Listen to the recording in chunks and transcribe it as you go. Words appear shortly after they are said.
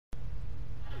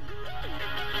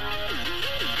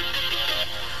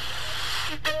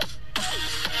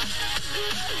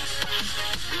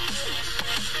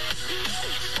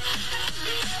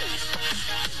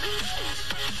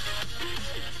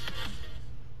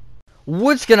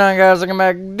What's going on, guys? Welcome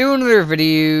back to another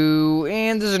video,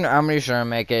 and this is I'm going to show you how to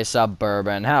make a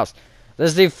suburban house.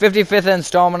 This is the 55th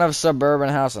installment of Suburban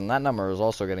House, and that number is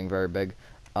also getting very big.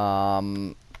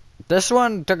 This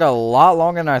one took a lot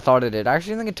longer than I thought it did. I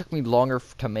actually think it took me longer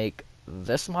to make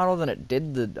this model than it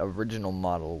did the original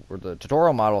model, or the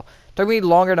tutorial model. It took me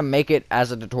longer to make it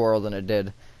as a tutorial than it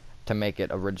did to make it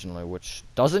originally, which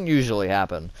doesn't usually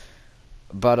happen.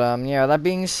 But, yeah, that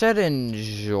being said,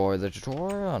 enjoy the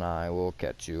tutorial, and I will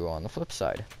catch you on the flip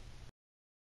side.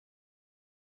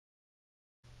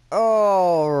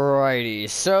 Alrighty,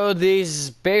 so the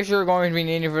space you're going to be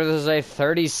needing for this is a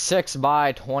 36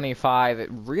 by 25. It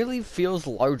really feels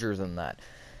larger than that.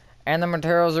 And the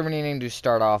materials we're needing to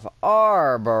start off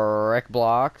are brick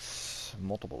blocks.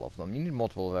 Multiple of them. You need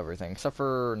multiple of everything, except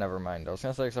for, never mind, I was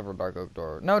going to say except for dark oak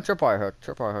door. No, tripwire hook.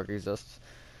 Tripwire hook exists.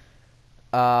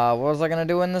 What was I gonna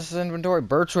do in this inventory?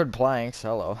 Birchwood planks,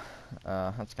 hello.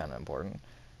 That's kinda important.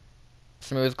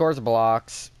 Smooth quartz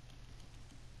blocks.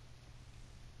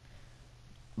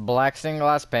 Black stained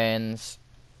glass pins.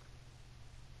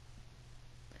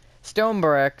 Stone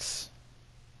bricks.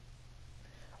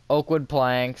 Oakwood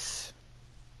planks.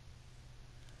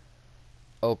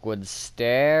 Oakwood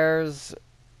stairs.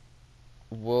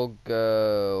 We'll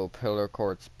go pillar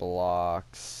quartz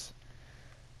blocks.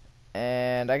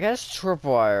 And I guess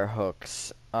tripwire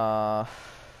hooks.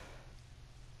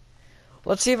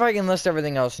 Let's see if I can list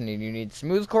everything else you need. You need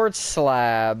smooth quartz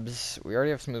slabs. We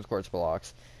already have smooth quartz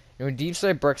blocks. You need deep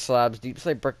slate brick slabs, deep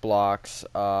slate brick blocks,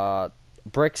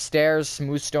 brick stairs,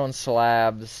 smooth stone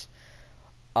slabs,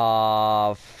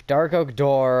 dark oak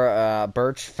door,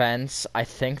 birch fence. I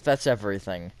think that's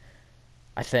everything.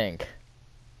 I think.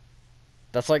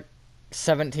 That's like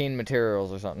 17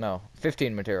 materials or something. No,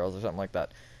 15 materials or something like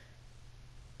that.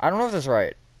 I don't know if that's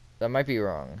right. That might be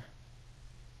wrong.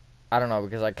 I don't know,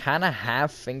 because I kind of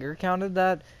have finger counted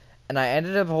that, and I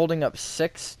ended up holding up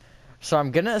 6, so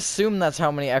I'm going to assume that's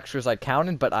how many extras I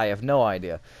counted, but I have no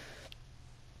idea.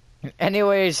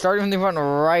 Anyway, starting from the front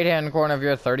right-hand corner of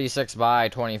your 36 by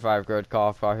 25 grid,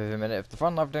 coffee a minute. If the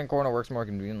front left-hand corner works more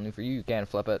conveniently for you, you can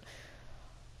flip it.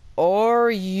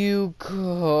 Or you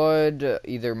could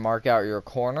either mark out your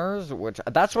corners, which,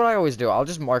 that's what I always do. I'll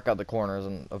just mark out the corners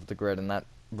of the grid, and that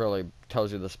really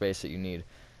tells you the space that you need.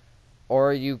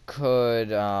 Or you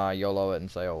could YOLO it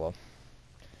and say, oh well.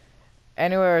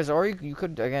 Anyways, or you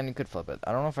could, again, you could flip it.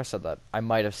 I don't know if I said that. I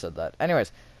might have said that.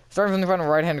 Anyways, starting from the front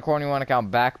right-hand corner, you want to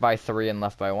count back by 3 and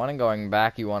left by 1. And going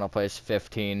back, you want to place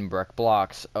 15 brick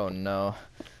blocks. Oh no.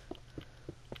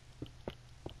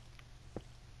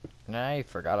 I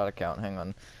forgot how to count. Hang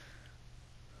on.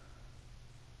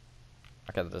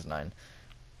 Okay, that is 9.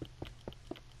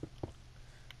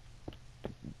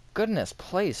 Goodness,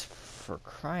 place for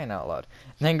crying out loud.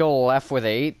 And then go left with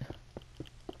 8.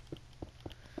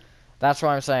 That's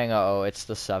why I'm saying, uh-oh, it's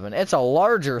the 7. It's a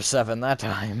larger 7 that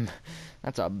time.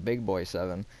 That's a big boy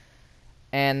 7.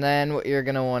 And then what you're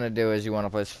going to want to do is you want to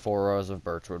place 4 rows of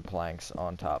birchwood planks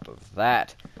on top of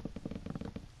that.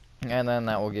 And then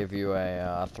that will give you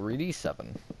a 3D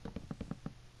 7.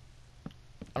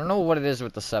 I don't know what it is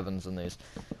with the 7s in these.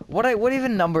 What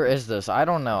even number is this? I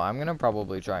don't know. I'm gonna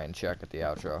probably try and check at the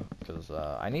outro because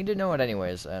I need to know it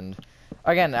anyways. And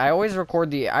again, I always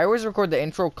record the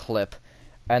intro clip,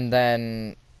 and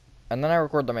then I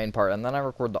record the main part, and then I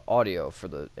record the audio for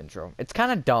the intro. It's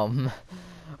kind of dumb,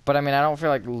 but I mean, I don't feel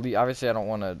like obviously I don't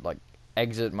want to like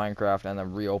exit Minecraft and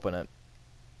then reopen it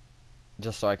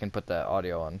just so I can put that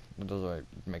audio on. It doesn't really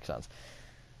make sense.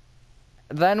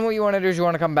 Then what you want to do is you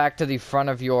want to come back to the front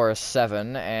of your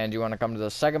 7, and you want to come to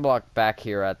the second block back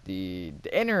here at the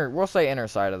inner, we'll say inner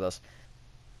side of this.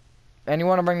 And you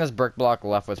want to bring this brick block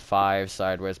left with 5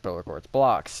 sideways pillar quartz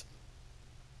blocks.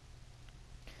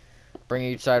 Bring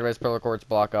each sideways pillar quartz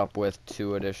block up with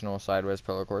 2 additional sideways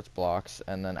pillar quartz blocks.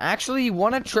 And then, actually, you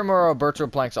want to trim a row of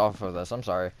birchwood planks off of this. I'm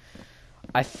sorry.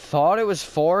 I thought it was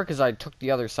 4 because I took the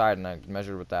other side and I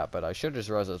measured with that, but I should just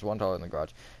realize it's 1 taller in the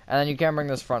garage. And then you can bring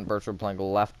this front birchwood plank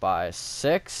left by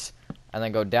 6, and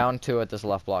then go down 2 at this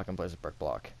left block and place a brick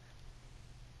block.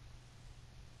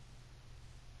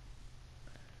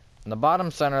 In the bottom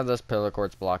center of this pillar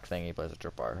quartz block thing, you place a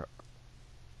tripwire hook.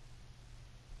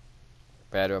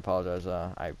 But I do apologize,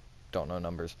 I don't know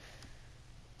numbers.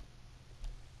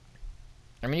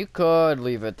 I mean, you could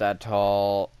leave it that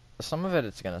tall. Some of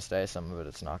it's going to stay, some of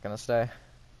it's not going to stay.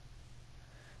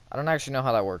 I don't actually know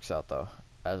how that works out, though,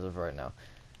 as of right now.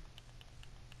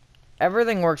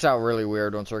 Everything works out really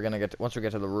weird once we get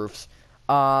to the roofs.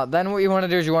 Then what you want to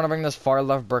do is you want to bring this far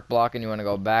left brick block, and you want to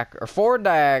go back, or forward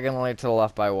diagonally to the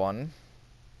left by 1.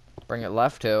 Bring it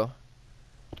left 2.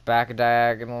 Back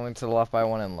diagonally to the left by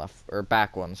 1 and left, or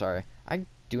back 1, sorry. I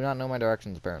do not know my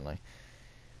directions, apparently.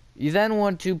 You then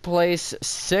want to place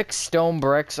 6 stone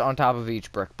bricks on top of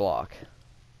each brick block.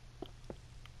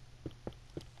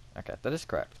 Okay, that is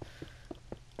correct.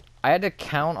 I had to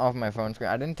count off my phone screen.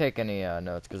 I didn't take any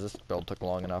notes because this build took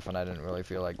long enough and I didn't really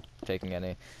feel like taking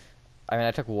any. I mean,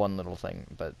 I took one little thing,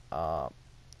 but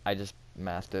I just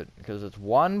mathed it because it's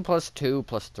 1 plus 2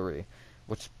 plus 3,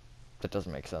 which that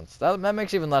doesn't make sense. That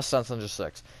makes even less sense than just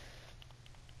 6.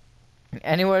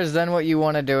 Anyways, then what you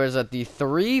want to do is at the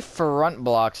 3 front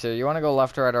blocks here, you want to go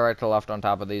left to right or right to left on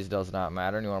top of these, does not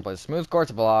matter. And you want to place smooth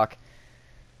quartz block,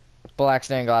 black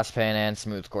stained glass pane, and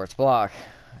smooth quartz block.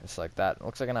 It's like that. It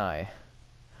looks like an eye.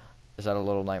 Is that a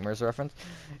Little Nightmares reference?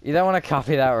 You then want to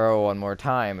copy that row one more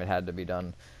time. It had to be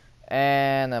done.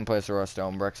 And then place a row of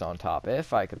stone bricks on top,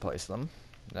 if I could place them.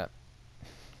 I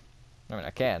mean,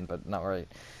 I can, but not right.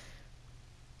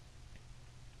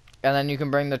 And then you can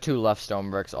bring the 2 left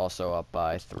stone bricks also up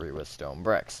by 3 with stone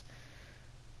bricks.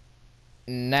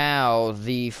 Now,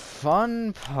 the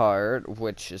fun part,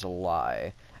 which is a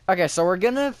lie. Okay, so we're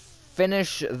gonna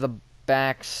finish the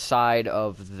back side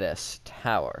of this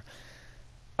tower.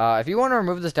 If you want to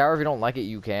remove this tower, if you don't like it,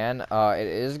 you can. It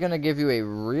is gonna give you a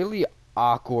really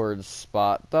awkward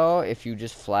spot, though, if you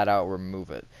just flat out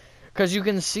remove it. Because you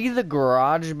can see the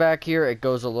garage back here, it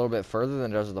goes a little bit further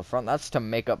than it does at the front. That's to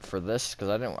make up for this, because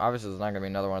obviously there's not going to be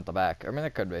another one at the back. I mean,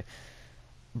 it could be.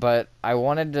 But I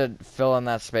wanted to fill in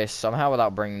that space somehow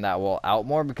without bringing that wall out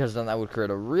more, because then that would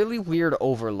create a really weird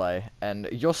overlay. And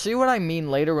you'll see what I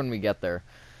mean later when we get there.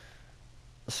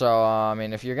 So, I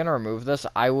mean, if you're going to remove this,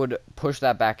 I would push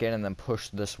that back in and then push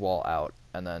this wall out,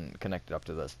 and then connect it up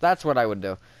to this. That's what I would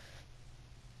do.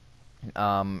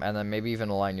 And then maybe even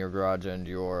align your garage and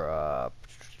your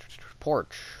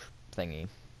porch thingy.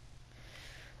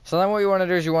 So then what you want to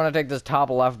do is you want to take this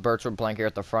top left birchwood plank here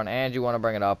at the front, and you want to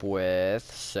bring it up with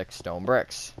 6 stone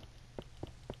bricks.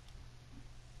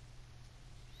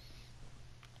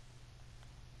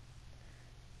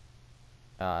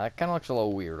 That kind of looks a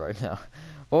little weird right now.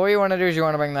 But what you want to do is you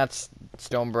want to bring that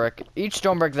stone brick, each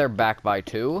stone brick there back by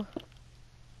 2.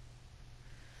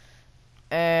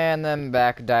 And then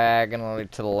back diagonally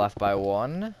to the left by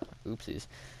 1. Oopsies.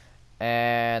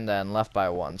 And then left by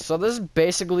 1. So this is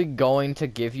basically going to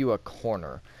give you a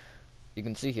corner. You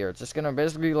can see here, it's just going to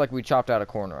basically like we chopped out a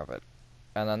corner of it.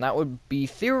 And then that would be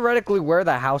theoretically where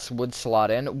the house would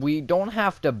slot in. We don't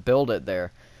have to build it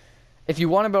there. If you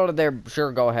want to build it there,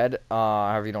 sure, go ahead.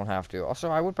 However, you don't have to. Also,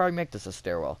 I would probably make this a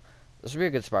stairwell. This would be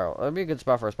a good spiral. It would be a good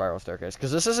spot for a spiral staircase.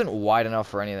 Because this isn't wide enough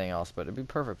for anything else, but it'd be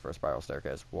perfect for a spiral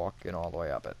staircase. Walking all the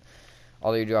way up it.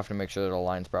 Although you do have to make sure that it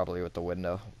aligns properly with the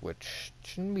window, which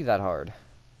shouldn't be that hard.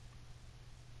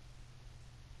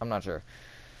 I'm not sure.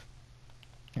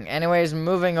 Anyways,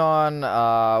 moving on.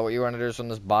 What you want to do is from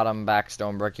this bottom back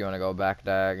stone brick, you want to go back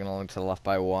diagonally to the left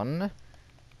by 1.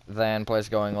 Then place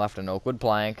going left an oak wood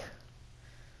plank.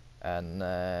 And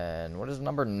then, what is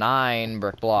number 9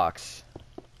 brick blocks?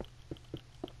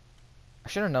 I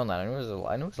should have known that. I knew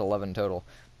it was 11 total,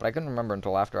 but I couldn't remember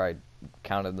until after I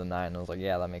counted the 9. I was like,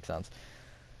 yeah, that makes sense.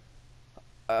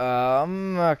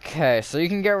 Okay, so you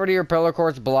can get rid of your pillar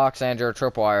quartz blocks and your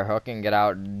tripwire hook and get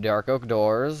out dark oak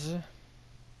doors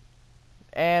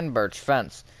and birch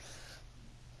fence.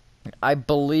 I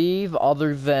believe,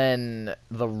 other than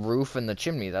the roof and the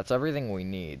chimney, that's everything we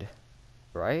need,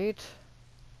 right?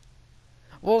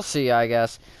 We'll see, I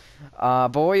guess.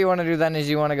 But what you want to do then is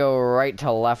you want to go right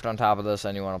to left on top of this,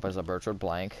 and you want to place a birchwood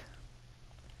plank.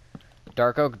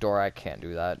 Dark oak door, I can't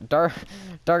do that. Dark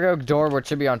oak door, which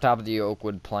should be on top of the oak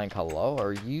wood plank. Hello,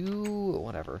 are you?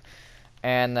 Whatever.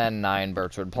 And then 9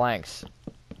 birchwood planks.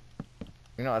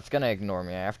 You know, it's gonna ignore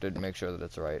me. I have to make sure that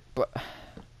it's right. But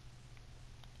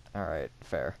alright,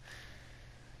 fair.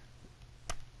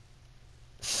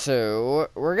 So,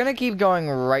 we're going to keep going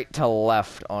right to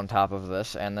left on top of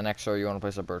this, and the next row you want to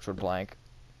place a birchwood plank.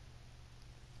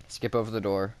 Skip over the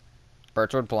door.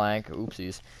 Birchwood plank.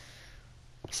 Oopsies.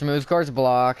 Smooth quartz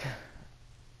block.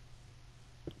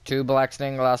 2 black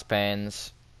stained glass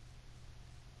panes.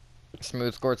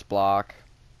 Smooth quartz block.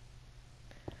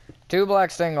 2 black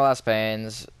stained glass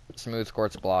panes. Smooth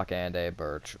quartz block, and a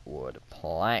birchwood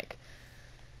plank.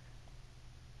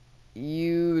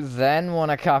 You then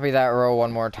want to copy that row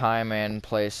one more time and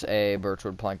place a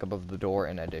birchwood plank above the door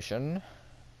in addition.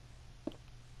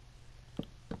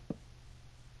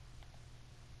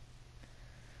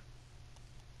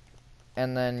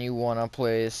 And then you want to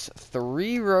place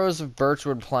 3 rows of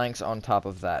birchwood planks on top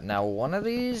of that. Now, one of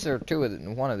these, or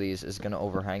one of these is going to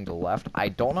overhang to the left. I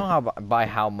don't know by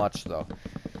how much, though.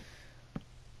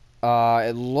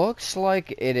 It looks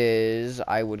like it is.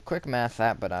 I would quick math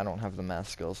that, but I don't have the math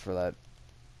skills for that.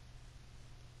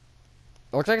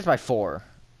 It looks like it's by 4.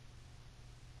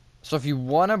 So if you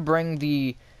want to bring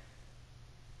the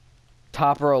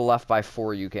top row left by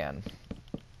 4, you can.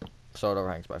 So it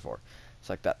overhangs by 4. It's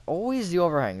like that. Always the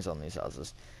overhangs on these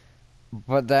houses.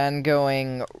 But then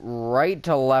going right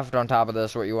to left on top of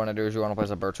this, what you want to do is you want to place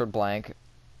a birchwood plank.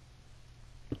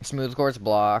 Smooth quartz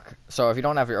block. So if you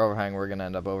don't have your overhang, we're going to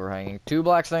end up overhanging. 2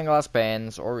 black stained glass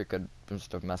panes, or we could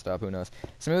just have messed up, who knows.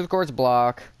 Smooth quartz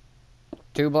block.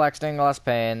 2 black stained glass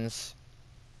panes.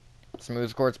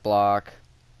 Smooth quartz block.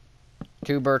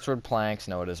 2 birchwood planks.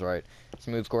 No, it is right.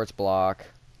 Smooth quartz block.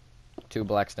 2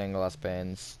 black stained glass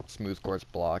panes. Smooth quartz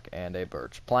block, and a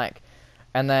birch plank.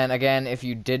 And then, again, if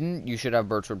you didn't, you should have a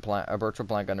birchwood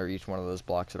plank under each one of those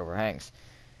blocks that overhangs.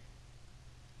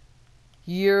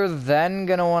 You're then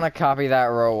going to want to copy that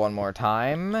row one more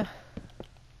time.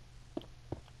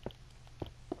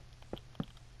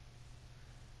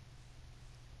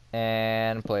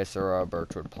 And place a row of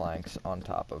birchwood planks on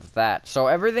top of that. So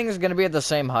everything is going to be at the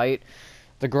same height.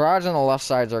 The garage on the left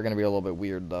sides are going to be a little bit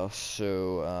weird, though.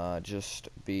 So just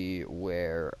be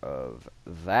aware of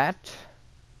that.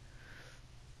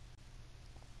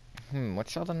 What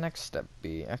shall the next step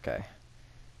be? Okay.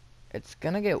 It's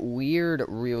gonna get weird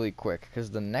really quick,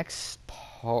 because the next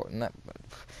part... I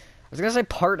was gonna say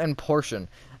part and portion.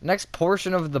 Next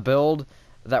portion of the build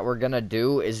that we're gonna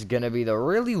do is gonna be the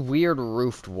really weird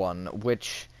roofed one,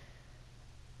 which...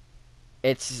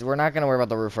 We're not gonna worry about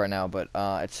the roof right now, but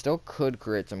it still could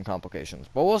create some complications.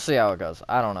 But we'll see how it goes.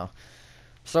 I don't know.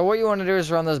 So what you want to do is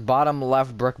run this bottom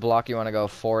left brick block. You want to go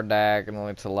forward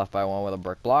diagonally to the left by 1 with a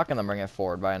brick block, and then bring it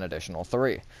forward by an additional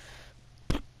 3.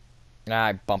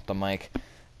 I bumped the mic.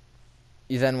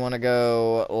 You then want to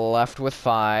go left with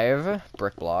 5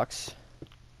 brick blocks.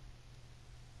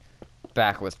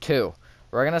 Back with 2.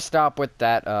 We're going to stop with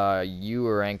that U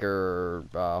or anchor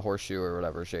or horseshoe or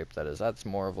whatever shape that is. That's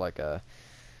more of like a...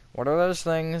 What are those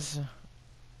things?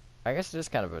 I guess it is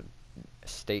kind of a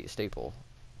staple.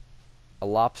 A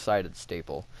lopsided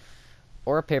staple.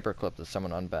 Or a paper clip that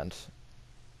someone unbent.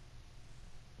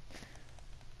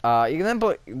 You can then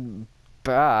put...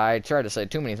 I tried to say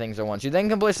too many things at once. You then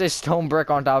can place a stone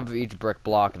brick on top of each brick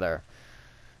block there.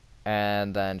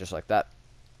 And then just like that.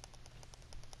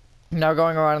 Now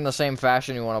going around in the same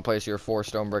fashion, you want to place your 4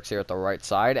 stone bricks here at the right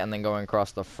side. And then going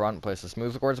across the front, place a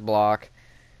smooth quartz block.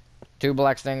 2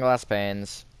 black stained glass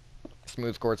panes.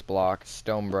 Smooth quartz block.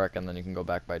 Stone brick. And then you can go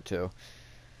back by 2.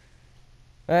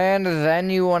 And then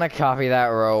you want to copy that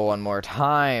row one more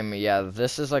time. Yeah,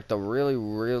 this is like the really,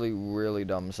 really, really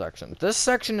dumb section. This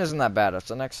section isn't that bad. It's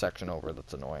the next section over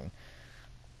that's annoying.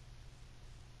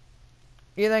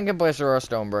 You then can place a row of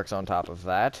stone bricks on top of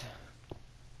that.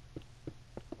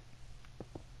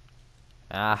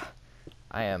 I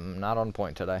am not on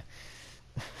point today.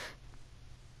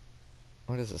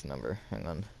 What is this number? Hang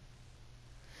on.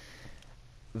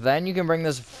 Then you can bring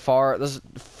this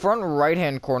front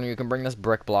right-hand corner, you can bring this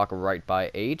brick block right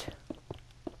by 8.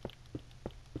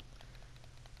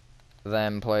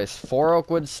 Then place 4 oak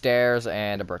wood stairs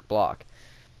and a brick block.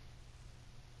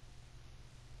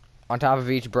 On top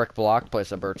of each brick block,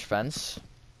 place a birch fence.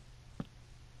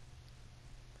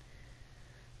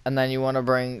 And then you want to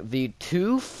bring the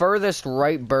 2 furthest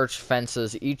right birch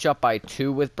fences, each up by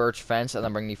 2 with birch fence, and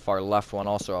then bring the far left one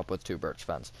also up with 2 birch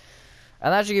fence.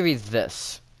 And that should give you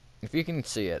this. If you can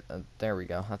see it. There we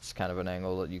go. That's kind of an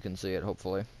angle that you can see it,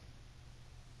 hopefully.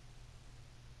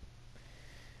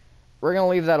 We're going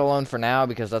to leave that alone for now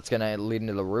because that's going to lead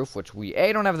into the roof, which we,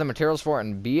 A, don't have the materials for,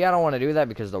 and B, I don't want to do that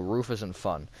because the roof isn't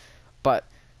fun. But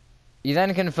you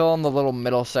then can fill in the little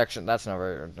middle section. That's not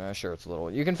very... sure, it's a little...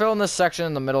 You can fill in this section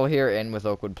in the middle here in with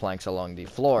oak wood planks along the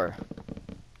floor.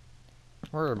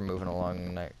 We're moving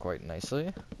along quite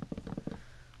nicely.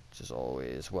 Which is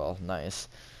always, well, nice.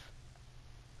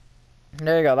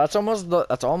 There you go. That's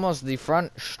almost the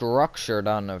front structure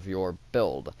done of your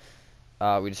build.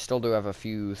 We still do have a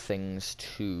few things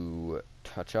to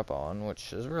touch up on,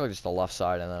 which is really just the left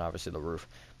side and then obviously the roof.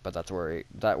 But that's where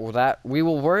we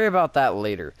will worry about that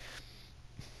later.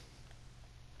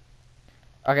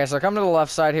 Okay, so come to the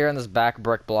left side here in this back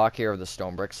brick block here of the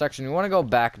stone brick section. You want to go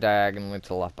back diagonally to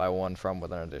the left by 1 from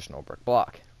with an additional brick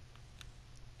block.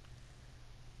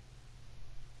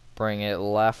 Bring it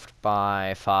left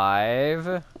by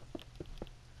 5.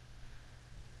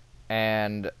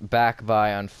 And back by,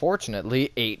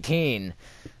 unfortunately, 18.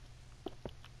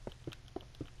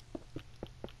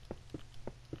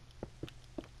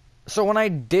 So when I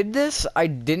did this, I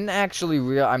didn't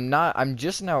actually I'm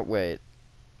just now, wait.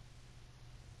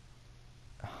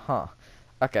 Huh.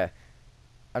 Okay.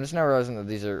 I'm just now realizing that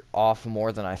these are off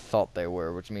more than I thought they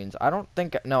were, which means I don't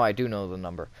think... No, I do know the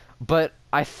number. But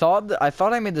I thought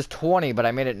I made this 20, but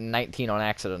I made it 19 on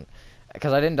accident.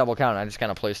 Because I didn't double count. I just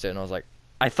kind of placed it, and I was like...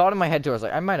 I thought in my head, too, I was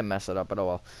like, I might have messed it up, but oh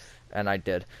well. And I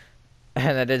did.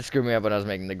 And that did screw me up when I was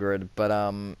making the grid. But,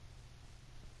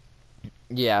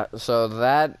 yeah, so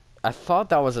that... I thought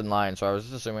that was in line, so I was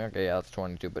just assuming, okay, yeah, that's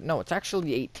 22. But no, it's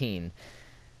actually 18.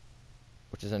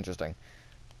 Which is interesting.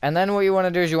 And then what you want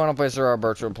to do is you want to place our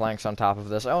birchwood planks on top of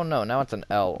this. Oh no, now it's an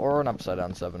L, or an upside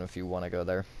down 7 if you want to go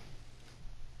there.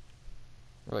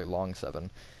 Really long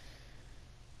 7.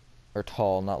 Or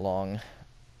tall, not long.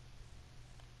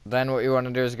 Then what you want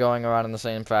to do is going around in the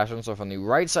same fashion. So from the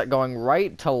right side, going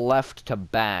right to left to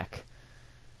back.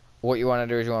 What you want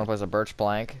to do is you want to place a birch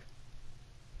plank.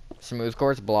 Smooth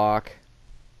quartz block.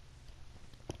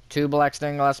 2 black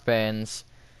stained glass pins.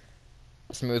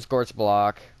 Smooth quartz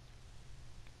block.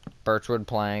 Birchwood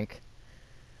plank,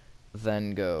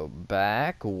 then go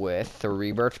back with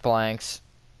 3 birch planks,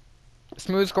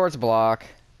 smooth quartz block,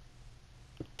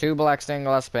 2 black stained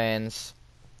glass panes,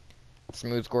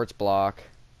 smooth quartz block,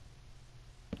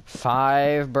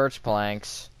 5 birch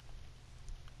planks,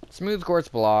 smooth quartz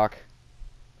block,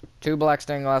 2 black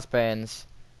stained glass panes,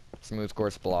 smooth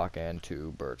quartz block, and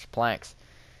 2 birch planks.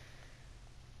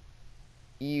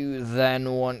 You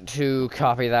then want to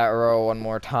copy that row one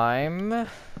more time.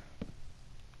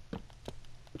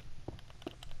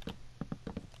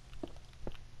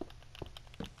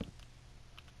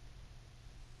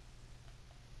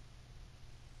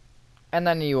 And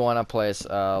then you want to place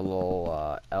a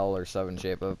little L or 7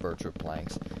 shape of birchwood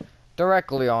planks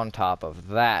directly on top of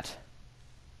that.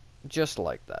 Just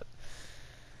like that.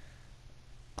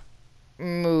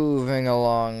 Moving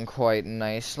along quite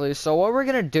nicely. So what we're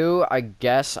going to do, I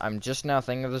guess, I'm just now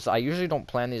thinking of this. I usually don't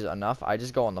plan these enough. I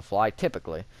just go on the fly,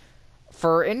 typically.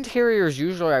 For interiors,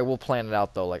 usually I will plan it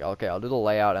out, though. Like, okay, I'll do the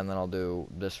layout, and then I'll do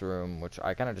this room, which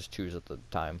I kind of just choose at the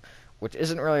time. Which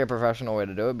isn't really a professional way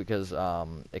to do it, because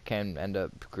it can end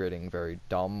up creating very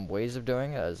dumb ways of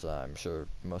doing it, as I'm sure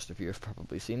most of you have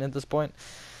probably seen at this point.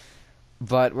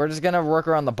 But we're just going to work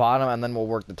around the bottom, and then we'll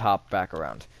work the top back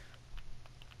around.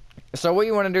 So what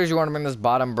you want to do is you want to bring this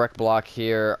bottom brick block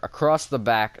here across the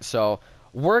back. So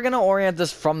we're going to orient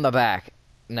this from the back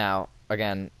now.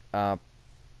 Again,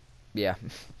 yeah.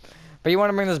 But you want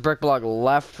to bring this brick block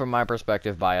left from my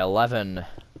perspective by 11.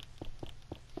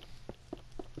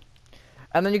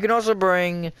 And then you can also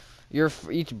bring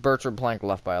each birchwood plank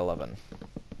left by 11.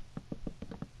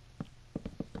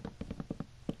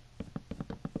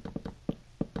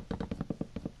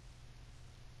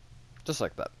 Just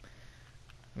like that.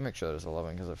 Make sure there's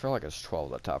 11, because I feel like it's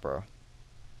 12 that top row.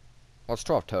 Well, it's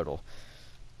 12 total.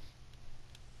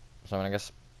 So, I mean, I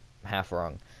guess half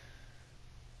wrong.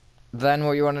 Then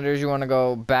what you want to do is you want to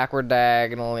go backward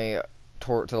diagonally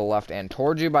to the left and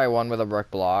towards you by 1 with a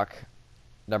brick block.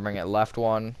 Then bring it left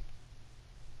 1.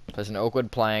 Place an oak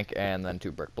wood plank, and then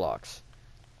 2 brick blocks.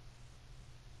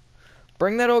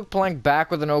 Bring that oak plank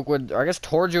back with an oak wood, or I guess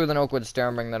towards you with an oak wood stair,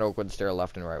 and bring that oak wood stair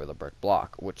left and right with a brick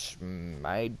block, which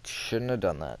I shouldn't have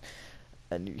done that.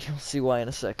 And you'll see why in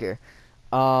a sec here.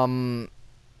 I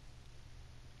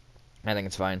think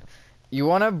it's fine. You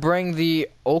want to bring the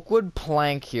oak wood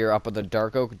plank here up with the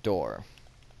dark oak door.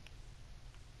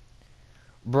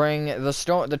 Bring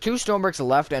the 2 stone bricks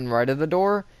left and right of the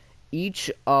door, each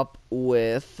up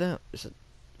with, is it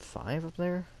 5 up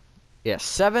there? Yeah,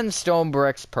 7 stone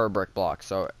bricks per brick block,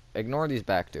 so ignore these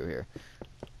back 2 here.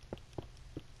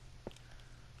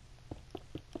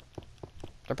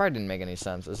 That probably didn't make any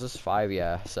sense. Is this 5?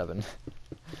 Yeah, 7.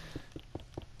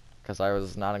 Because I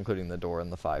was not including the door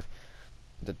in the 5.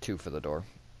 The 2 for the door.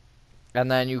 And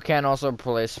then you can also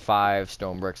place 5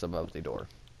 stone bricks above the door.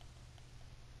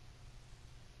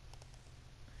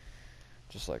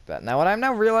 Just like that. Now, what I'm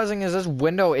now realizing is this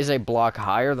window is a block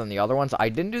higher than the other ones. I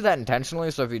didn't do that intentionally,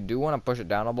 so if you do want to push it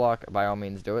down a block, by all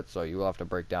means do it. So you will have to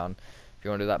break down if you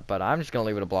want to do that. But I'm just going to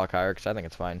leave it a block higher because I think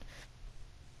it's fine.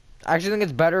 I actually think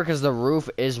it's better because the roof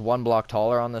is 1 block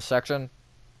taller on this section.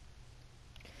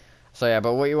 So yeah,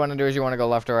 but what you want to do is you want to go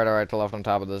left to right or right to left on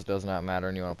top of this. Does not matter.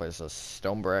 And you want to place a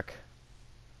stone brick.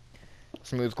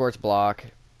 Smooth quartz block.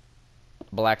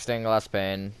 Black stained glass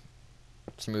pane.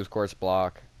 Smooth quartz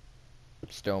block.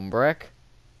 Stone brick.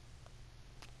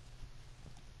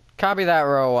 Copy that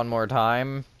row one more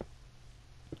time.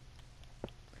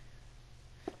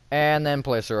 And then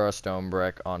place a row of stone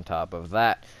brick on top of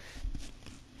that.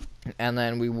 And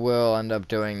then we will end up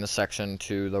doing the section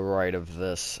to the right of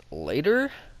this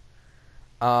later.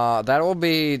 That will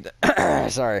be...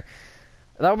 sorry.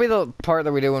 That'll be the part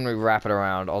that we do when we wrap it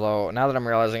around. Although, now that I'm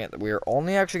realizing it, we're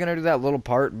only actually going to do that little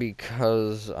part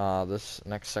because this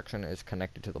next section is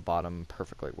connected to the bottom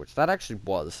perfectly. Which that actually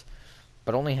was.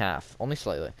 But only half. Only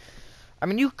slightly. I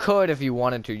mean, you could, if you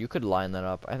wanted to, you could line that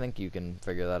up. I think you can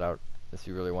figure that out if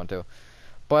you really want to.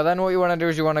 But then what you want to do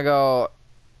is you want to go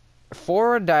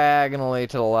forward diagonally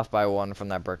to the left by 1 from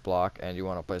that brick block, and you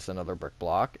want to place another brick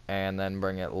block, and then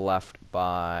bring it left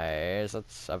by, is that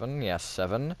 7? Yes,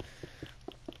 7.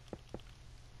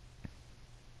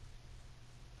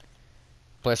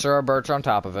 Place a birch on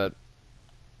top of it.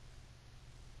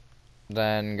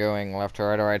 Then going left to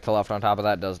right or right to left on top of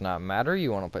that does not matter.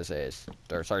 You want to place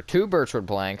two birchwood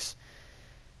planks,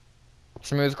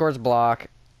 smooth quartz block,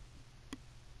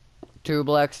 2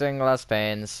 black stained glass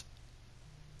panes,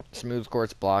 smooth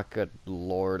quartz block, good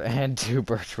lord, and 2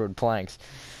 birchwood planks.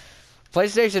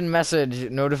 PlayStation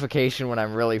message notification when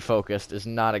I'm really focused is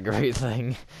not a great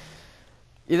thing.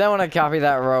 You then want to copy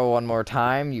that row one more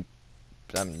time.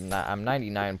 I'm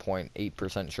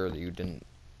 99.8% sure that you didn't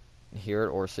hear it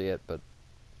or see it, but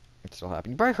it still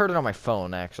happened. You probably heard it on my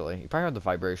phone, actually. You probably heard the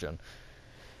vibration.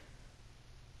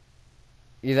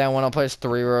 You then want to place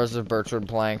 3 rows of birchwood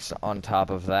planks on top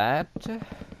of that.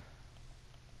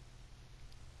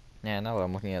 Yeah, now that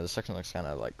I'm looking at it, this section looks kind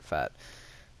of like fat,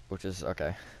 which is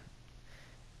okay.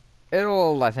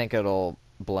 I think it'll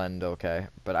blend okay,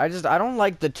 but I don't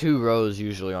like the 2 rows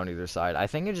usually on either side. I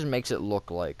think it just makes it look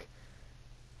like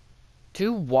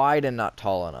too wide and not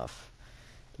tall enough.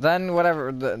 Then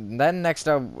then next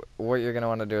up, what you're gonna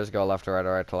want to do is go left to right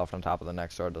or right to left on top of the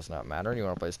next row. It does not matter. You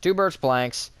want to place 2 birch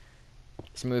planks,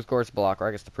 smooth quartz block, or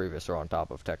I guess the previous row on top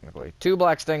of technically 2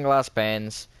 black stained glass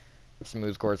panes,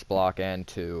 smooth quartz block, and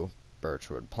 2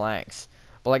 birchwood planks.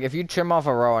 But like if you trim off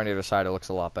a row on either side, it looks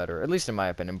a lot better, at least in my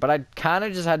opinion. But I kind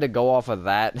of just had to go off of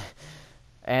that.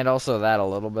 And also that a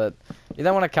little bit. You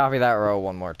then want to copy that row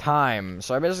one more time.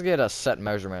 So I basically had a set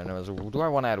measurement. And it was, do I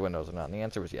want to add windows or not? And the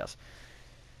answer was yes.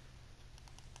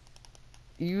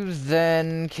 You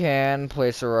then can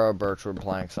place a row of birchwood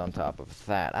planks on top of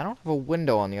that. I don't have a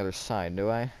window on the other side,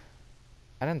 do I?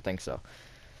 I didn't think so.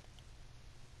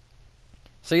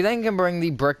 So you then can bring the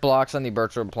brick blocks and the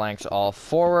birchwood planks all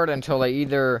forward until they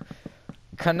either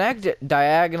connect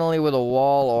diagonally with a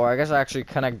wall, or I guess actually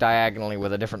connect diagonally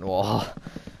with a different wall.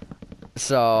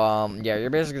 So, yeah, you're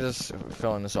basically just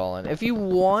filling this all in. If you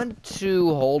want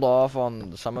to hold off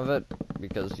on some of it,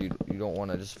 because you don't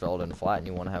want to just fill it in flat and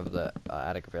you want to have the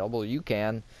attic available, you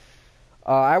can.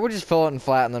 I would just fill it in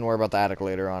flat and then worry about the attic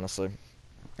later, honestly.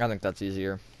 I think that's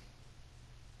easier.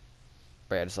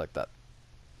 But yeah, just like that.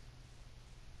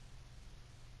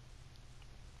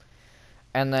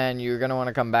 And then you're going to want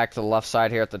to come back to the left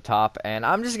side here at the top. And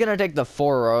I'm just going to take the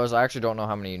 4 rows. I actually don't know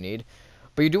how many you need.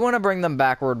 But you do want to bring them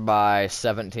backward by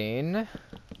 17.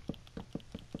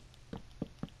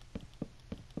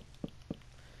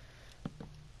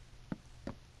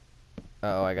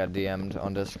 Uh-oh, I got DM'd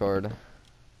on Discord.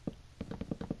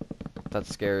 That's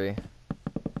scary.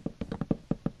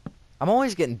 I'm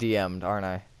always getting DM'd, aren't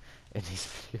I? In these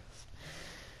videos.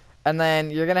 And then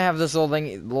you're gonna have this little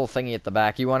thingy at the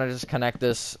back. You want to just connect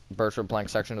this birchwood plank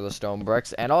section to the stone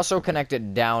bricks, and also connect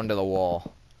it down to the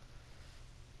wall.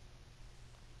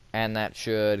 And that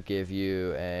should give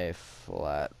you a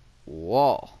flat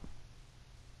wall.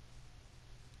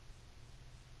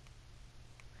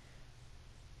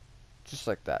 Just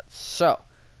like that. So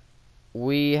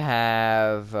we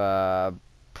have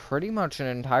pretty much an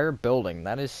entire building.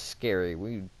 That is scary.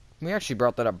 We actually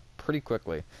brought that up pretty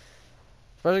quickly.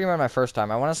 Especially my first time.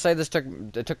 I want to say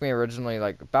it took me originally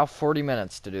like about 40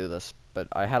 minutes to do this, but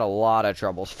I had a lot of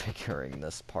troubles figuring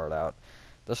this part out.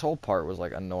 This whole part was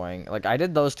like annoying. Like I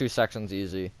did those 2 sections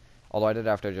easy, although I did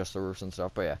have to adjust the roofs and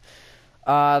stuff. But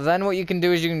yeah. Then what you can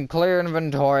do is you can clear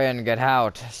inventory and get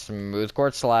out smooth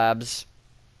quartz slabs,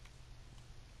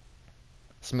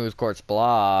 smooth quartz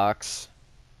blocks,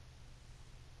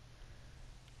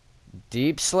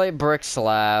 deep slate brick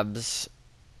slabs.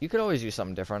 You could always use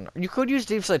something different. You could use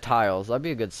deep slate tiles. That'd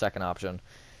be a good second option.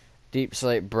 Deep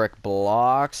slate brick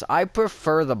blocks. I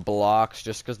prefer the blocks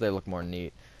just because they look more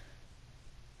neat.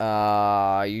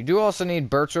 You do also need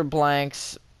birchwood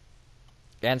planks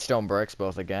and stone bricks,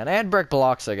 both again, and brick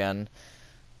blocks again.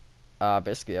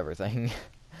 Basically everything.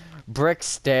 Brick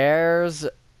stairs.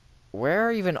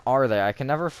 Where even are they? I can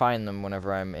never find them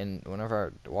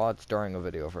whenever while it's during a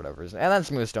video for whatever reason. And then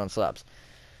smooth stone slabs.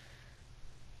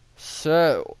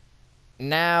 So,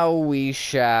 now we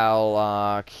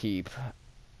shall keep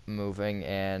moving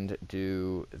and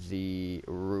do the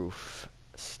roof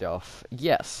stuff.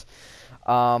 Yes.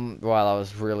 Wow, that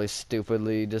was really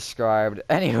stupidly described.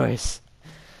 Anyways,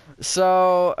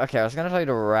 So, okay, I was gonna tell you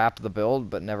to wrap the build,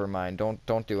 but never mind.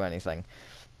 Don't do anything.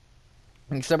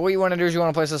 Except what you want to do is you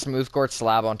want to place a smooth quartz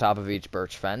slab on top of each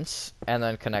birch fence, and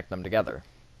then connect them together.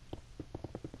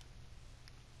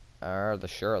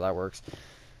 Sure, that works.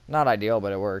 Not ideal,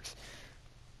 but it works.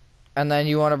 And then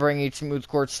you want to bring each smooth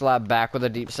quartz slab back with a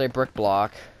deep slate brick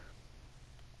block.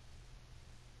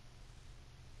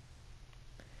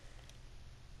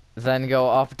 Then go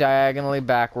up diagonally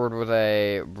backward with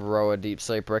a row of deep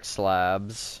slate brick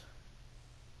slabs.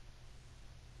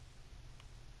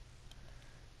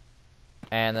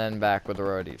 And then back with a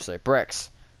row of deep slate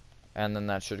bricks. And then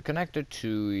that should connect it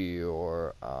to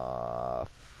your,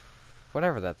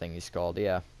 whatever that thing is called,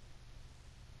 yeah.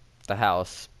 The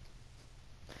house.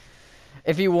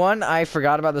 If you want, I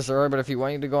forgot about this earlier, but if you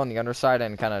want you to go on the underside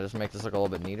and kind of just make this look a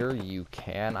little bit neater, you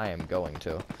can. I am going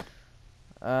to.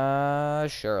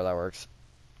 Sure, that works.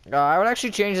 I would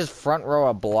actually change this front row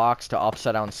of blocks to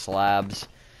upside down slabs.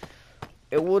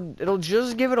 It'll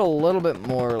just give it a little bit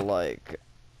more, like,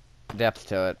 depth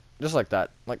to it. Just like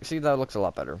that. Like, see, that looks a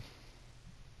lot better.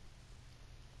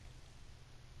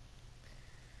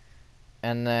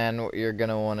 And then what you're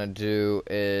gonna want to do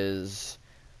is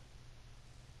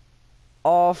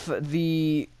off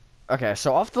the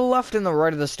left and the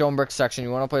right of the stone brick section,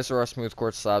 you want to place a row of smooth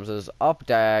quartz slabs that is up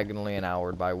diagonally and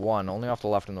outward by 1, only off the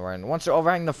left and the right. And once you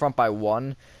overhang the front by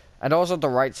 1, and also at the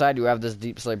right side, you have this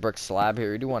deep slate brick slab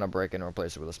here. You do want to break and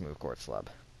replace it with a smooth quartz slab.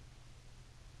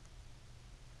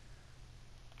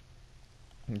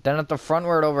 Then at the front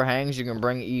where it overhangs, you can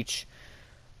bring each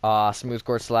smooth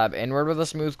quartz slab inward with a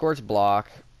smooth quartz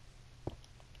block,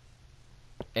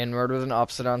 inward with an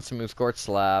upside down smooth quartz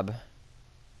slab,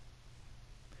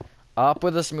 up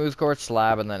with a smooth quartz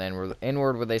slab, and then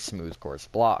inward with a smooth quartz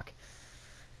block.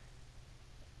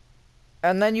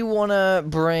 And then you want to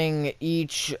bring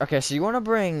each... Okay, so you want to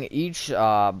bring each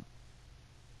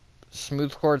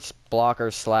smooth quartz block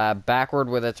or slab backward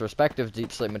with its respective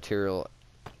deep slate material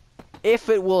if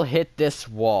it will hit this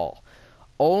wall.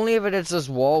 Only if it hits this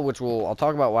wall, which I'll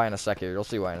talk about why in a sec here. You'll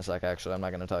see why in a sec, actually. I'm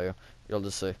not going to tell you. You'll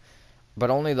just see.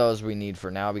 But only those we need for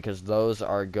now, because those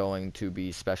are going to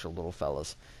be special little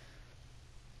fellas.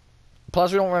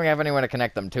 Plus, we don't really have anywhere to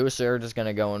connect them to, so you're just going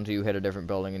to go until you hit a different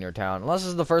building in your town. Unless this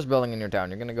is the first building in your town,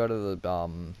 you're going to go to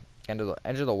the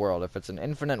edge of the world. If it's an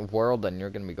infinite world, then you're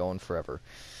going to be going forever.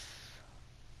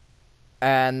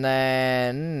 And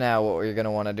then, now what you're going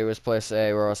to want to do is place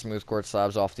a row of smooth quartz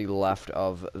slabs off the left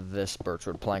of this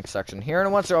birchwood plank section here.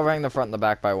 And once you overhang the front and the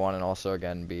back by 1, and also,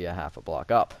 again, be a half a block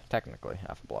up. Technically,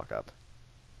 half a block up.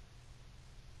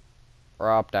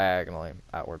 Or up diagonally,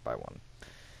 outward by 1.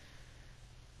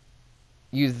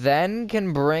 You then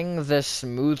can bring this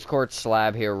smooth quartz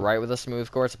slab here right with a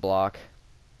smooth quartz block.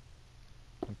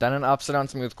 Then an upside down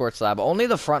smooth quartz slab. Only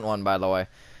the front one, by the way.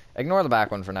 Ignore the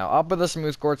back one for now. Up with a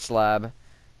smooth quartz slab.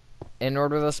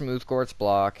 Inward with a smooth quartz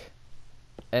block.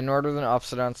 Inward with an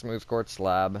upside down smooth quartz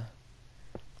slab.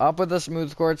 Up with a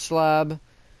smooth quartz slab.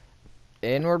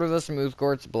 Inward with a smooth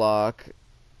quartz block.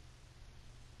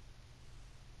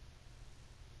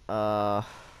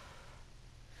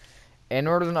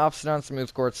 Inward with an upside down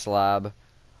smooth quartz slab,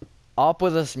 up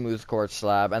with a smooth quartz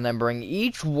slab, and then bring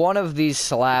each one of these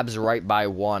slabs right by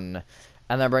 1,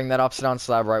 and then bring that upside down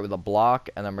slab right with a block,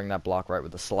 and then bring that block right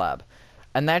with a slab.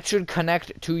 And that should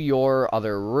connect to your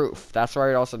other roof. That's why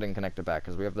it also didn't connect it back,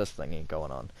 because we have this thingy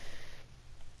going on.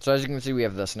 So as you can see, we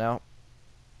have this now.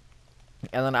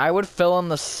 And then I would fill in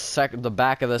the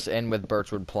back of this in with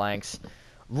birchwood planks.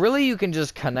 Really, you can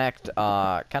just connect,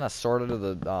 kind of sort of to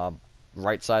the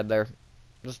right side there.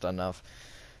 Just enough.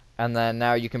 And then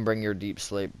now you can bring your deep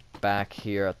slate back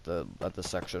here at the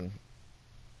section.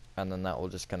 And then that will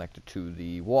just connect it to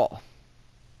the wall.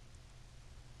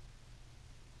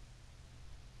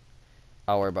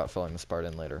 I'll worry about filling this part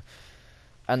in later.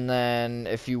 And then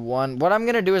if you want, what I'm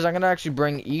going to do is I'm going to actually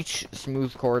bring each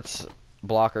smooth quartz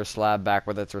block or slab back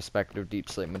with its respective deep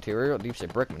slate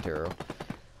brick material.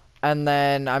 And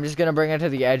then I'm just going to bring it to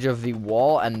the edge of the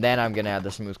wall, and then I'm going to add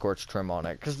the smooth quartz trim on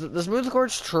it. Because the smooth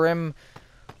quartz trim,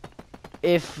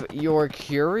 if you're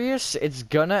curious, it's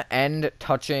going to end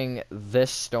touching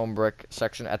this stone brick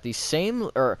section at the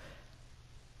same,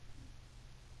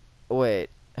 wait,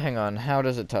 hang on, how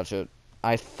does it touch it?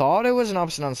 I thought it was an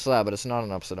upside down slab, but it's not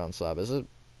an upside down slab, is it?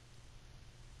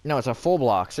 No, it's a full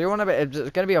block. So it's going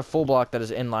to be a full block that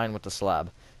is in line with the slab.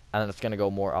 And then it's going to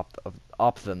go more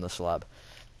up than the slab.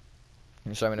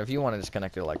 So, I mean, if you want to just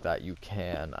connect it like that, you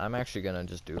can. I'm actually going to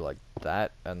just do like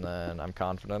that, and then I'm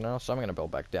confident now, so I'm going to build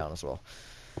back down as well.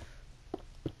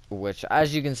 Which,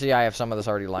 as you can see, I have some of this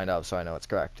already lined up, so I know it's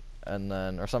correct. and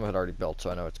then, or some of it already built, so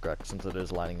I know it's correct, since it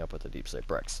is lining up with the deep slate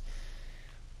bricks.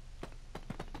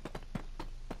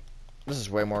 This is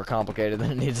way more complicated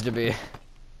than it needs to be.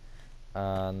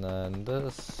 And then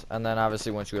this, and then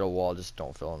obviously once you get a wall, just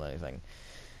don't fill in anything.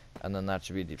 And then that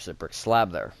should be a deep slate brick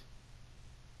slab there.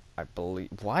 I believe,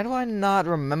 why do I not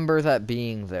remember that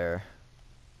being there?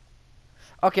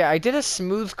 Okay, I did a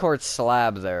smooth quartz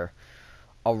slab there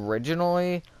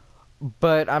originally,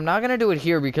 but I'm not gonna do it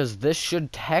here because this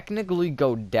should technically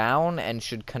go down and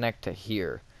should connect to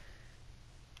here.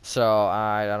 So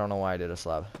I don't know why I did a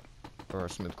slab or a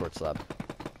smooth quartz slab. I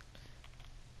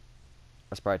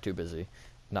was probably too busy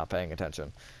not paying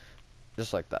attention.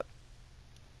 Just like that.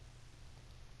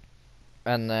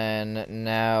 And then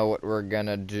now what we're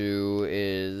gonna do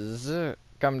is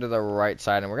come to the right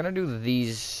side, and we're gonna do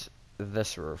this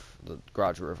roof, the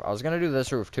garage roof. I was gonna do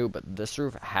this roof too, but this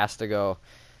roof has to go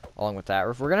along with that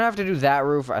roof. We're gonna have to do that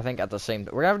roof, I think, at the same.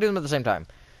 We're gonna have to do them at the same time.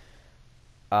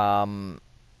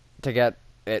 To get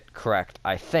it correct,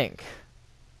 I think.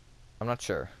 I'm not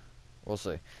sure. We'll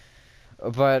see.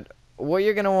 But what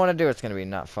you're gonna want to do, it's gonna be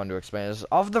not fun to explain, is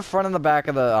off the front and the back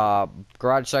of the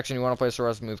garage section, you want to place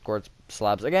the smooth quartz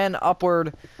slabs again,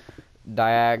 upward,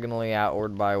 diagonally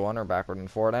outward by 1, or backward and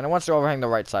forward, and it wants to overhang the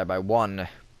right side by 1.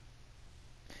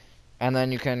 And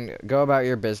then you can go about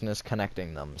your business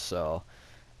connecting them. So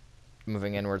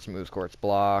moving inward, smooth quartz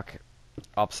block,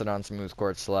 opposite on smooth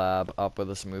quartz slab, up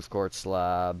with a smooth quartz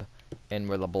slab, in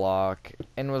with a block,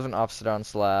 in with an opposite on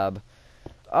slab,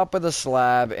 up with a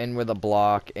slab, in with a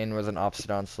block, in with an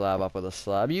opposite on slab, up with a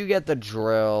slab. You get the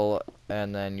drill,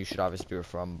 and then you should obviously do it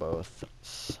from both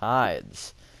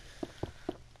sides.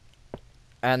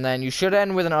 And then you should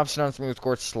end with an opposite on smooth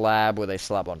quartz slab with a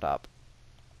slab on top.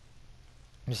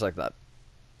 Just like that.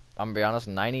 I'm gonna be honest,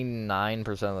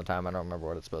 99% of the time I don't remember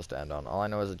what it's supposed to end on. All I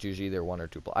know is it's usually either 1 or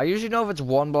 2 blocks. I usually know if it's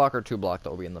 1 block or 2 block that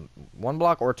will be in the 1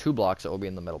 block or 2 blocks that will be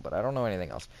in the middle, but I don't know anything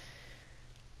else.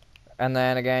 And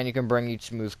then again, you can bring each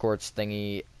smooth quartz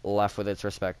thingy left with its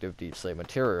respective deep slate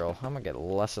material. I'm gonna get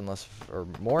less and less, or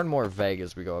more and more vague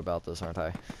as we go about this, aren't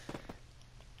I?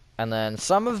 And then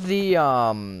some of the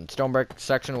stone brick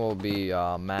section will be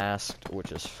masked,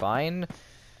 which is fine.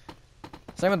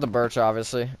 Same with the birch,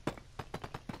 obviously.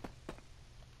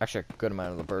 Actually, a good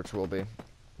amount of the birch will be.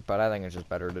 But I think it's just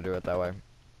better to do it that way.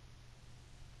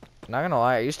 Not gonna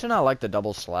lie, I used to not like the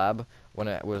double slab when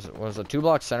it was a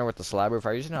 2-block center with the slab roof.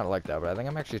 I used to not like that, but I think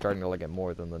I'm actually starting to like it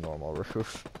more than the normal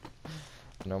roof.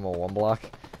 The normal 1 block.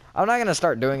 I'm not gonna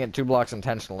start doing it 2 blocks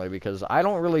intentionally because I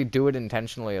don't really do it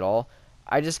intentionally at all.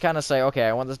 I just kind of say, okay,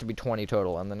 I want this to be 20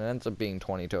 total, and then it ends up being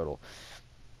 20 total.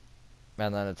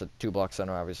 And then it's a 2-block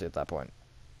center, obviously, at that point.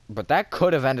 But that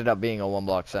could have ended up being a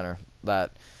 1-block center.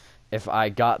 That, if I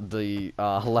got the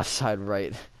left side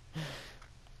right,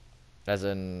 as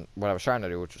in what I was trying to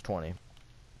do, which was 20.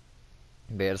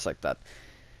 But yeah, just like that.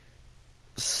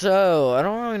 So, I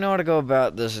don't really know how to go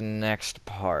about this next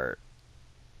part.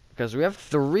 Because we have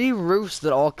 3 roofs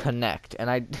that all connect, and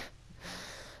I...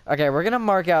 Okay, we're gonna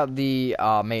mark out the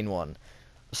main one.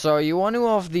 So you want to,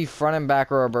 off the front and back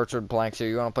row of birchwood planks here,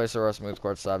 you want to place the row of smooth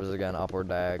quartz slabs again, upward,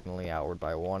 diagonally, outward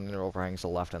by 1, and it overhangs the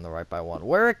left and the right by 1.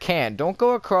 Where it can, don't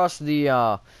go across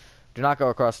the, do not go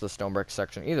across the stone brick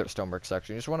section, either stone brick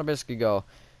section. You just want to basically go,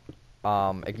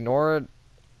 ignore it,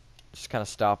 just kind of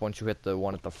stop once you hit the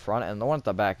one at the front, and the one at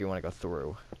the back you want to go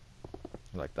through,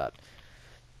 like that.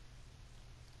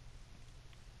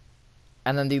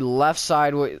 And then the left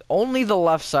side, only the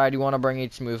left side, you want to bring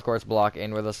each smooth quartz block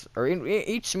in with a, or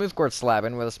each smooth quartz slab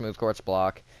in with a smooth quartz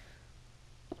block,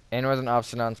 in with an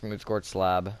opposite on smooth quartz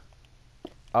slab,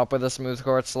 up with a smooth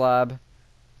quartz slab,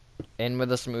 in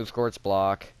with a smooth quartz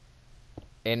block,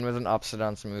 in with an opposite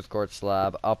on smooth quartz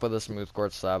slab, up with a smooth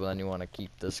quartz slab, and then you want to keep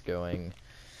this going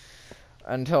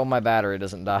until my battery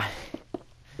doesn't die.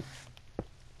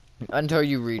 Until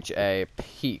you reach a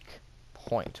peak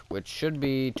point, which should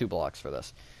be 2 blocks for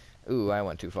this. Ooh, I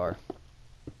went too far.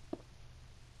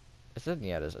 Is it?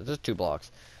 Yeah, it is. It's just 2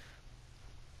 blocks.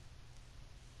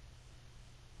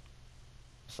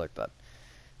 Just like that.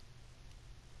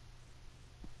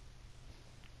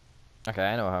 Okay,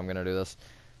 I know how I'm gonna do this.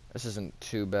 This isn't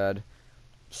too bad.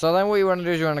 So then what you want to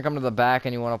do is you want to come to the back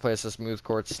and you want to place a smooth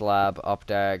quartz slab up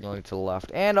diagonally to the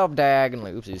left and up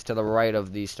diagonally, oopsies, to the right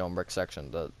of the stone brick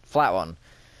section, the flat one.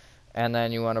 And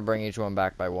then you want to bring each one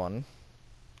back by 1.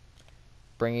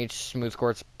 Bring each smooth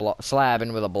quartz slab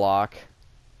in with a block.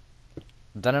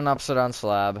 Then an upside down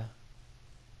slab.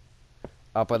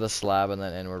 Up with a slab and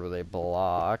then inward with a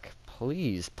block.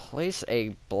 Please, place a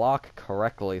block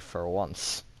correctly for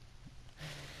once.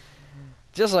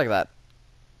 Just like that.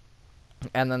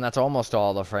 And then that's almost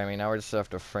all the framing. Now we just have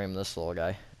to frame this little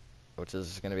guy, which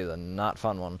is going to be the not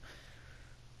fun one.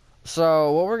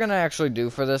 So what we're going to actually do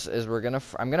for this is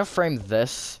I'm going to frame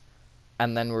this,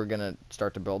 and then we're going to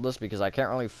start to build this, because I can't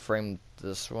really frame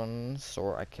this one,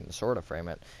 so I can sort of frame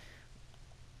it.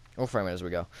 We'll frame it as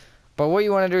we go. But what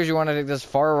you want to do is you want to take this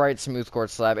far right smooth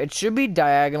quartz slab. It should be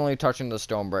diagonally touching the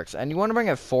stone bricks, and you want to bring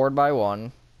it forward by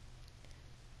 1,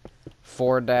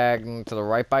 forward diagonally to the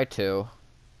right by 2,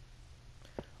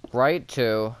 right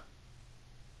 2,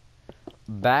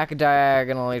 back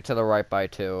diagonally to the right by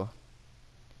 2,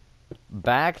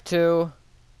 back 2,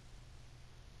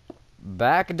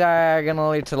 back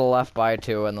diagonally to the left by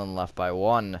 2, and then left by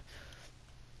 1.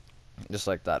 Just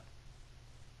like that.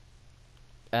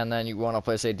 And then you want to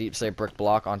place a deep slate brick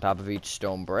block on top of each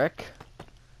stone brick.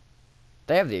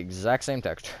 They have the exact same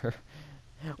texture.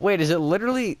 Wait, is it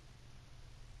literally...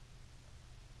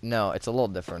 No, it's a little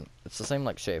different. It's the same,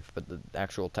 like, shape, but the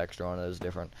actual texture on it is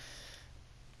different.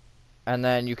 And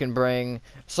then you can bring...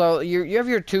 So, you have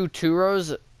your two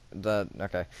rows...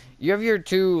 Okay. You have your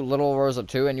 2 little rows of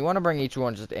 2, and you want to bring each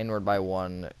one just inward by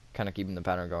 1, kind of keeping the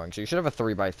pattern going. So you should have a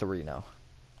 3 by 3 now.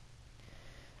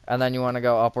 And then you want to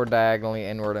go upward diagonally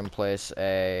inward and place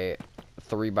a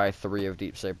 3 by 3 of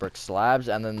deep slate brick slabs,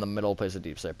 and then in the middle place a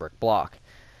deep slate brick block.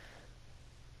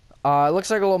 It looks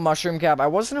like a little mushroom cap. I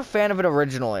wasn't a fan of it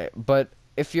originally, but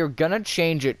if you're gonna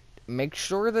change it, make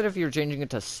sure that if you're changing it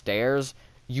to stairs,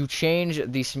 you change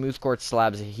the smooth quartz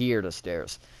slabs here to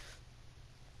stairs.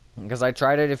 Because I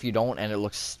tried it if you don't, and it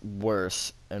looks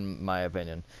worse, in my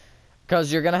opinion.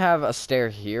 Because you're gonna have a stair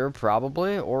here,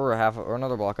 probably, or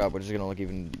another block up, which is gonna look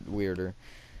even weirder.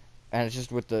 And it's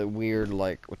just with the weird,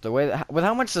 like, with the way with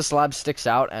how much the slab sticks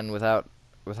out, and with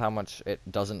how much it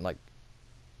doesn't, like.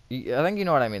 I think you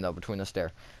know what I mean, though, between the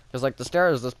stair. Because, like, the stair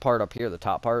is this part up here, the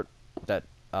top part, that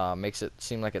makes it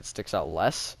seem like it sticks out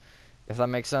less, if that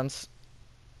makes sense.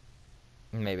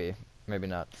 Maybe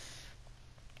not.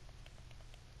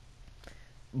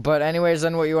 But anyways,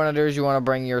 then what you want to do is you want to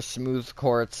bring your smooth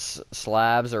quartz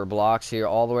slabs or blocks here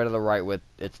all the way to the right with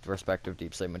its respective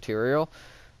deep slate material.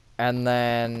 And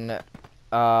then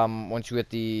once you hit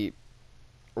the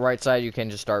right side, you can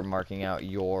just start marking out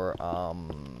your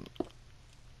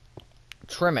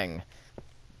trimming.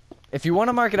 If you want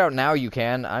to mark it out now, you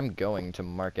can. I'm going to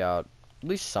mark out at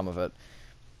least some of it.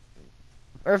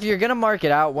 Or if you're going to mark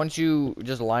it out, once you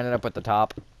just line it up with the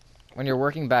top, when you're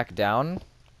working back down,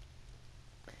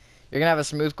 you're going to have a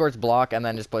smooth quartz block and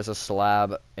then just place a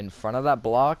slab in front of that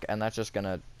block, and that's just going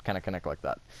to kind of connect like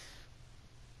that.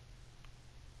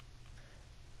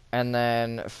 And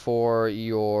then for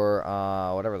your,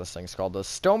 whatever this thing's called, the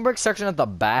stone brick section at the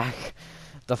back,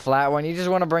 the flat one, you just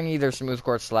want to bring either smooth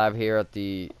quartz slab here at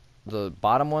the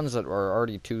bottom ones that are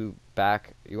already 2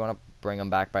 back. You want to bring them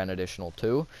back by an additional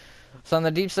 2. So then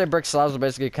the deep slate brick slabs will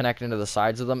basically connect into the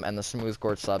sides of them, and the smooth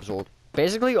quartz slabs will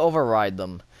basically override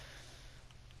them.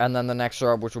 And then the next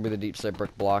row, which will be the deep slate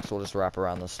brick blocks, will just wrap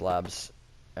around the slabs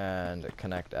and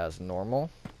connect as normal.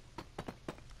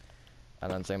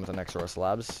 And then same with the next row of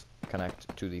slabs.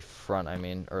 Connect to the front,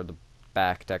 or the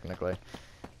back, technically.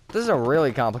 This is a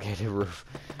really complicated roof.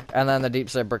 And then the deep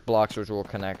slate brick blocks, which will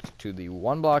connect to the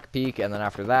 1 block peak, and then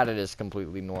after that, it is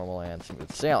completely normal and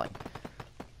smooth sailing.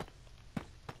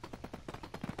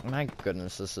 My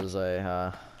goodness, this is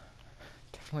a,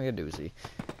 definitely a doozy.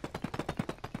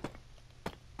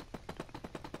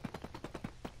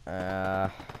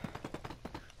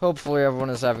 Hopefully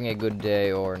everyone is having a good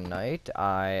day or night.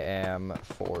 I am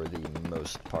for the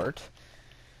most part.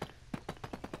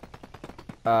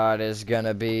 It is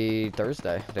gonna be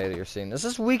Thursday, the day that you're seeing this.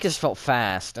 This week has felt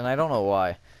fast, and I don't know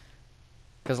why.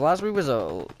 Because last week was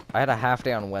I had a half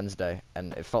day on Wednesday,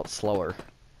 and it felt slower.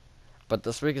 But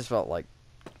this week has felt like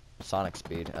Sonic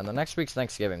speed. And the next week's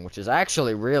Thanksgiving, which is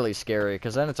actually really scary,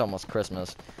 because then it's almost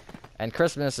Christmas. And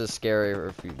Christmas is scary,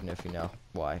 if you know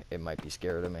why it might be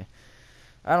scary to me.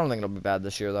 I don't think it'll be bad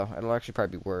this year, though. It'll actually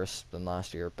probably be worse than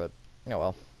last year, but, oh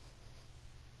well.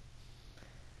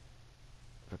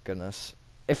 For goodness.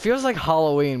 It feels like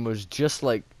Halloween was just,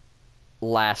 like,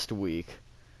 last week.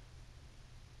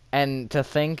 And to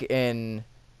think in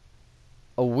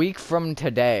a week from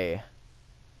today,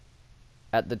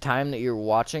 at the time that you're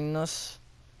watching this,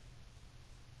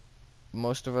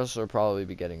 most of us will probably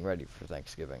be getting ready for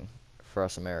Thanksgiving, for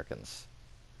us Americans.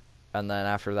 And then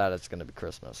after that, it's going to be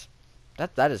Christmas.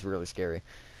 That is really scary.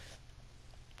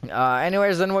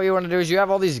 Anyways, then what you want to do is you have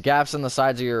all these gaps in the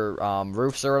sides of your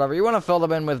roofs or whatever. You want to fill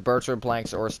them in with birchwood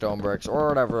planks or stone bricks or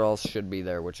whatever else should be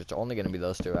there, which it's only going to be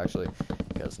those 2, actually,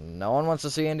 because no one wants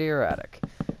to see into your attic.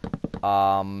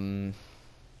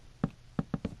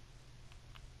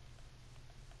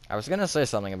 I was gonna say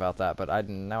something about that, but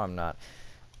now I'm not.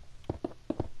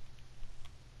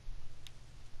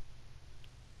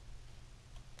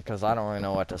 Because I don't really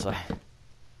know what to say.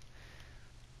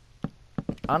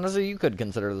 Honestly, you could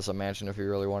consider this a mansion if you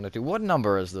really wanted to. What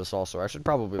number is this also? I should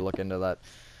probably look into that.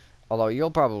 Although,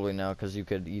 you'll probably know, because you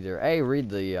could either A, read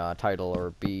the title,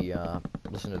 or B,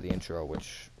 listen to the intro,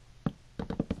 which,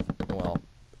 well,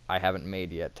 I haven't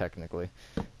made yet, technically.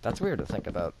 That's weird to think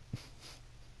about.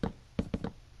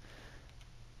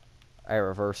 I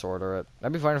reverse order it.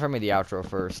 That'd be fine if I made the outro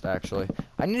first, actually.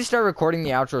 I need to start recording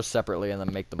the outros separately and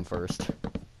then make them first.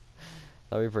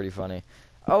 That'd be pretty funny.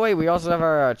 Oh, wait, we also have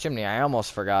our chimney. I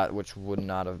almost forgot, which would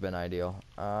not have been ideal.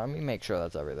 Let me make sure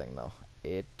that's everything, though.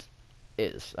 It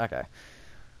is. Okay.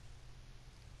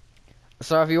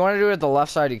 So if you want to do it at the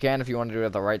left side, you can. If you want to do it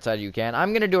at the right side, you can. I'm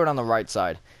going to do it on the right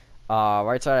side.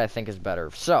 Right side, I think, is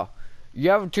better. So, you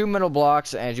have 2 middle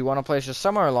blocks, and you want to place just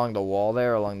somewhere along the wall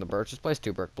there, along the birch. Just place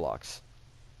 2 brick blocks.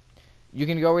 You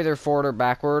can go either forward or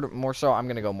backward. More so, I'm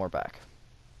going to go more back.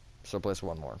 So place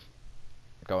 1 more.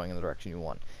 Going in the direction you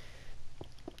want.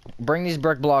 Bring these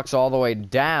brick blocks all the way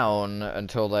down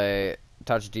until they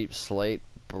touch deep slate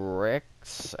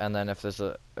bricks, and then if there's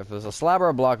a slab or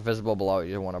a block visible below it,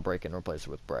 you want to break and replace it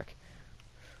with brick.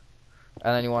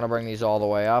 And then you want to bring these all the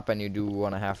way up, and you're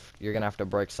gonna have to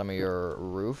break some of your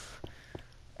roof,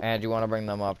 and you want to bring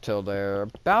them up till they're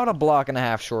about 1.5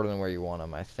 blocks shorter than where you want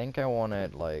them. I think I want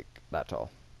it like that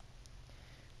tall.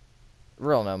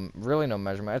 Really no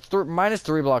measurement. It's mine is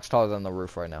 3 blocks taller than the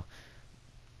roof right now.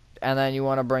 And then you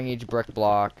want to bring each brick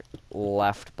block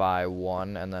left by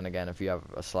 1. And then again, if you have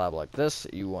a slab like this,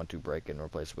 you want to break it and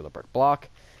replace it with a brick block.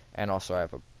 And also I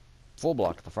have a full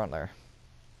block at the front there.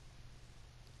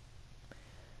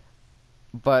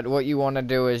 But what you want to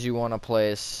do is you want to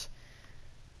place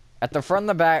at the front and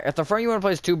the back. At the front you want to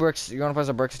place 2 bricks. You want to place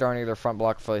a brick star on either front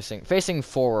block facing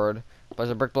forward. Place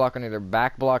a brick block on either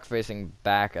back block facing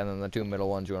back, and then the 2 middle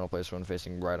ones you want to place one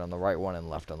facing right on the right one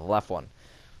and left on the left one.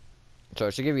 So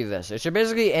it should give you this. It should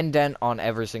basically indent on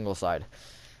every single side.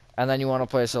 And then you want to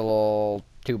place a little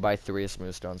 2x3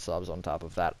 smooth stone slabs on top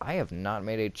of that. I have not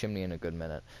made a chimney in a good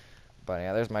minute. But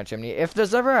yeah, there's my chimney. If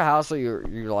there's ever a house that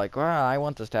you're like, well, I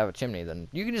want this to have a chimney, then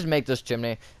you can just make this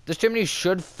chimney. This chimney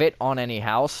should fit on any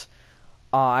house.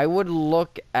 I would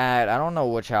look at, I don't know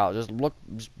which house. Just look,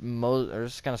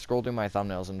 just kind of scroll through my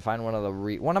thumbnails and find one of the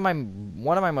one of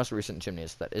my most recent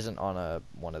chimneys that isn't on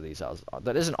one of these houses.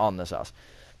 That isn't on this house.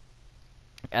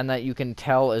 And that you can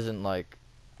tell isn't like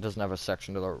doesn't have a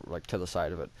section to the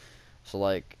side of it. So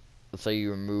like, let's say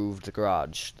you remove the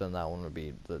garage, then that one would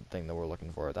be the thing that we're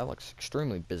looking for. That looks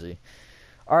extremely busy.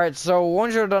 All right, so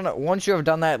once you have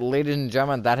done that, ladies and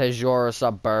gentlemen, that is your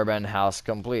suburban house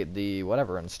complete. The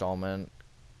whatever installment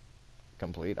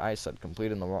complete. I said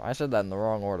that in the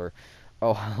wrong order.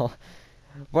 Oh well.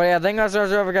 But yeah, thank you guys so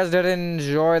much. If you guys did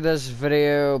enjoy this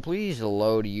video, please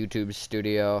load YouTube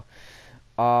Studio.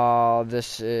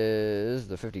 This is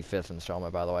the 55th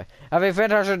installment, by the way. Have a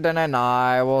fantastic day, and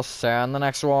I will see you on the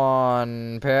next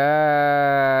one.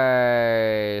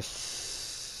 Peace.